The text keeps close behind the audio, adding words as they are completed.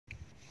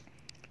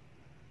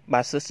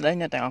បាទសួស្តី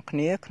អ្នកទាំងអស់គ្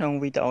នាក្នុង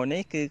វីដេអូ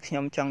នេះគឺខ្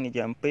ញុំចង់និ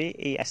យាយអំពី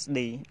ESD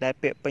ដែល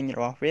ពាក្យពេញរ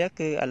បស់វា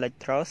គឺ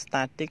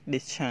Electrostatic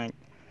Discharge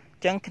អ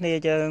ញ្ចឹងគ្នា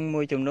យើង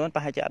មួយចំនួនប្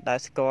រហែលជាអត់ដែល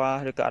ស្គាល់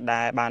ឬក៏អត់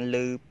ដែលបាន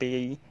ឮពី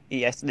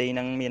ESD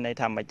នឹងមានន័យ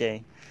ថាម៉េចទេអ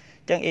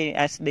ញ្ចឹង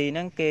ESD ហ្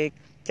នឹងគេ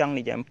ចង់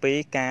និយាយអំពី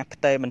ការផ្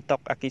ទេរបន្ទុក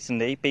អគ្គិស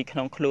នីពីក្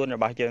នុងខ្លួនរ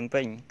បស់យើង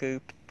វិញគឺ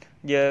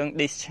យើង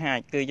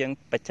discharge គឺយើង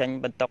បញ្ចេញ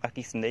បន្ទុកអគ្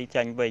គិសនី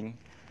ចេញវិញ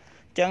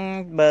ចឹង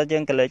បើយើ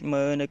ងក៏លេច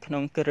មើលនៅក្នុ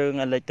ងគ្រឿង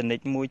អេឡិចត្រូនិក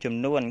មួយចំ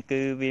នួន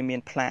គឺវាមា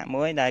នផ្លាក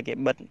មួយដែលគេ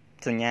បិទ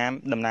សញ្ញា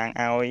តំណាង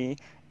ឲ្យ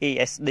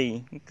ESD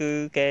គឺ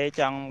គេ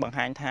ចង់បង្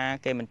ហាញថា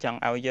គេមិនចង់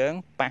ឲ្យយើង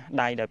ប៉ះ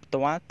ដៃដោយផ្ទា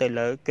ល់ទៅ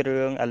លើគ្រឿ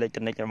ងអេឡិចត្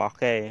រូនិករបស់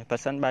គេបើ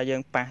សិនបើយើ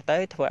ងប៉ះទៅ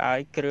ធ្វើឲ្យ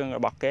គ្រឿងរ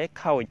បស់គេ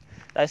ខូច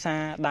ដោយសា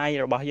រដៃ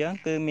របស់យើង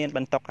គឺមានប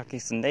ន្ទុកអគ្គិ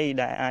សនី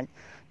ដែលអាច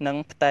នឹង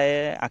ផ្ទេរ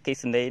អគ្គិ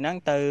សនីហ្នឹង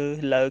ទៅ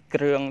លើ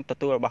គ្រឿងទ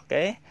ទួលរបស់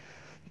គេ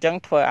ចឹង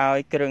ធ្វើឲ្យ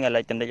គ្រឿងអេ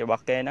ឡិចត្រូនិករប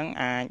ស់គេហ្នឹង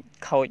អាច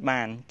ខូច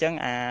បានអញ្ចឹង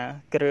អា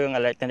គ្រឿង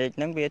អេឡិចត្រូនិក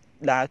ហ្នឹងវា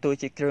ដើរតួ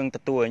ជាគ្រឿងទ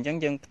ទួលអញ្ចឹង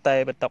យើងផ្ទេរ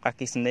បន្ទុកអគ្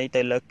គិសនី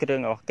ទៅលើគ្រឿង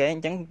របស់គេអ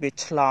ញ្ចឹងវា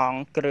ឆ្លង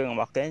គ្រឿងរ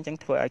បស់គេអញ្ចឹង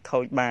ធ្វើឲ្យខូ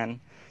ចបាន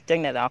អញ្ចឹង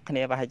អ្នកនរគ្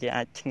នាប្រហែលជា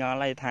អាចឆ្ងល់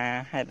ហើយថា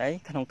ហេតុអី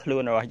ក្នុងខ្លួ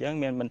នរបស់យើង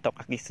មានបន្ទុក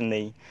អគ្គិស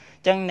នី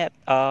អញ្ចឹងអ្នក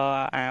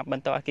អាប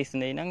ន្ទុកអគ្គិស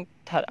នីហ្នឹង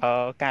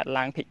កើត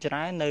ឡើងភាគច្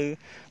រើននៅ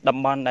តំ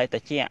បន់ដែលត្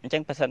រជាក់អញ្ចឹ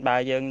ងបើសិនបើ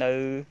យើងនៅ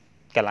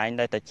កន្លែង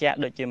ដែលត្រជាក់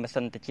ដូចជាម៉ា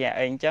ស៊ីនត្រជាក់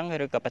អីអញ្ចឹង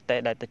ឬក៏ប្រទេស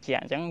ដែលត្រជា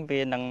ក់អញ្ចឹង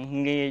វានឹង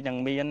ងាយនឹង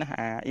មាន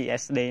អា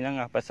ESD ហ្នឹង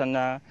បើសិន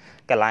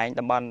កន្លែង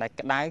តំបន់ដែល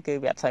ក្តៅគឺ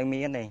វាអត់សូវ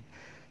មានទេអ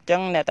ញ្ចឹ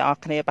ងអ្នកទាំងអ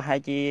ស់គ្នាប្រហែល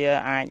ជា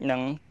អាចនឹ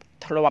ង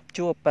ធ្លាប់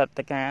ជួបព្រឹត្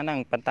តិការណ៍ហ្នឹង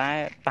ប៉ុន្តែ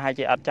ប្រហែល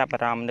ជាអត់ចាប់អា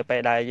រម្មណ៍នៅពេល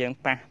ដែលយើង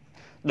ប៉ះ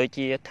ដូច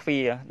ជាទ្វា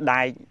រ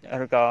ដែក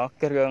ឬក៏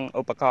គ្រឿង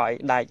ឧបករណ៍អី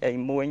ដែកអី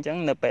មួយអញ្ចឹង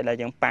នៅពេលដែល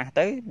យើងប៉ះ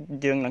ទៅ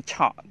យើងនឹងឆ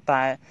ក់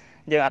តែ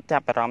យើងអត់ចា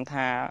ប់អារម្មណ៍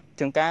ថា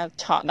ជួនកាល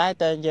ឆក់ដែរ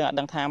តែយើងអត់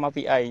ដឹងថាមក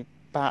ពីអី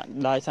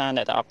ដោយសារ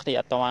អ្នកទាំងអស់គ្នា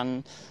អត់ទាន់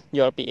យ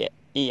ល់ពី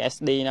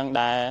ESD ហ្នឹង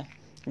ដែល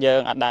យើ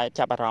ងអត់ដែល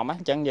ចាប់អារម្មណ៍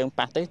អញ្ចឹងយើង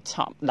ប៉ះទៅឆ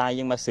ក់ដៃ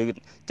យើងមកស្រួត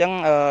អញ្ចឹង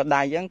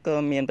ដៃយើងក៏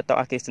មានបន្ទុក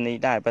អគ្គិសនី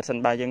ដែរបើមិន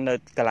បើយើងនៅ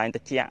កន្លែងត្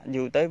រជាក់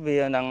យូរទៅវា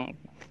នឹង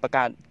បង្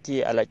កើតជា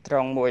អេឡិចត្រូ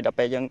នមួយដល់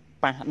ពេលយើង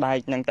ប៉ះដែក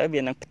ហ្នឹងទៅ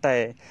វានឹងផ្ទេ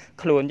រ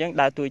ខ្លួនយើង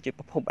ដើរតួជា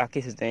ប្រភពអគ្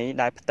គិសនី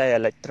ដែលផ្ទេរ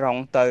អេឡិចត្រូន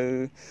ទៅ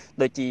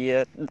ដូចជា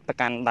ប្រ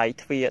កាន់ដៃ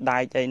ទ្វារដែ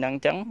កអីហ្នឹងអ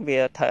ញ្ចឹងវា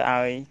ធ្វើ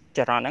ឲ្យច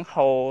រន្តហ្នឹង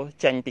ហូរ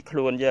ចេញពីខ្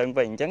លួនយើង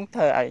វិញអញ្ចឹងធ្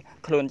វើឲ្យ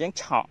ខ្លួនយើង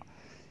ឆក់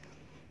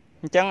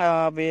អញ្ចឹង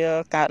វា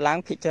កើតឡើង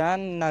ភាគច្រើន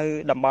នៅ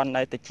តំបន់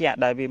ដែលត្រជាក់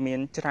ដែលវាមាន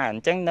ច្រើនអ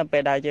ញ្ចឹងនៅពេ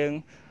លដែលយើង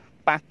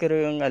ប៉ះគ្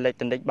រឿងអេឡិច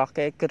ត្រូនិករបស់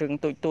គេគ្រឿង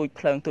ទូច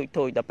ភ្លើងទូច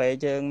ដល់ពេល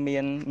យើងមា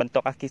នបន្ទុ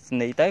កអគ្គិស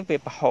នីទៅវា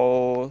បហូរ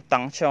ត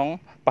ង់ចុង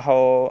បហូ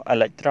រអេ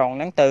ឡិចត្រូន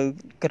ហ្នឹងទៅ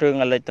គ្រឿង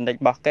អេឡិចត្រូនិក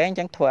របស់គេអញ្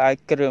ចឹងធ្វើឲ្យ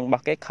គ្រឿងរប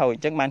ស់គេខូចអ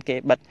ញ្ចឹងបានគេ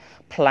បិទ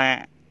ផ្លាក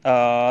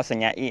ស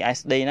ញ្ញា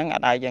ESD ហ្នឹងអ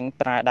ត់ឲ្យយើង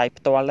ប្រើដៃ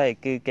ផ្ទាល់ទេ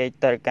គឺគេ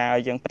ត្រូវការ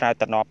ឲ្យយើងប្រើ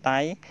តំណប់ដៃ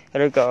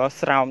ឬក៏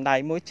ស្រោមដៃ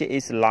មួយជាអ៊ី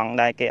សឡង់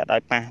ដែលគេអត់ឲ្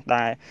យប៉ះ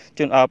ដែរ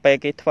ជួនពេល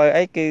គេធ្វើ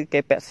អីគឺគេ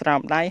ពាក់ស្រោម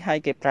ដៃហើយ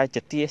គេប្រើច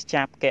ទា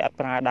ចាប់គេអត់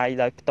ប្រើដៃ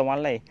ដោយផ្ទា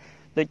ល់ទេ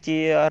ដូចជា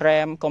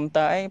RAM កុំព្យូ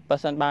ទ័រអីបើ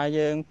សិនបើ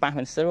យើងប៉ះ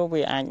មិនស្រួល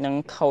វាអាចនឹង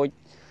ខូច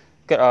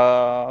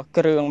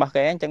គ្រឿងរបស់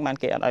គេអញ្ចឹងបាន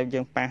គេអត់ឲ្យយើ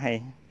ងប៉ះទេ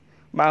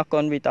បាទអរគុ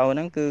ណវីដេអូហ្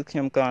នឹងគឺខ្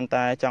ញុំគ្រាន់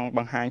តែចង់ប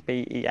ង្ហាញពី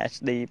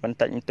ESD បន្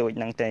តិចបន្តួច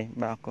ហ្នឹងទេ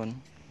បាទអរគុណ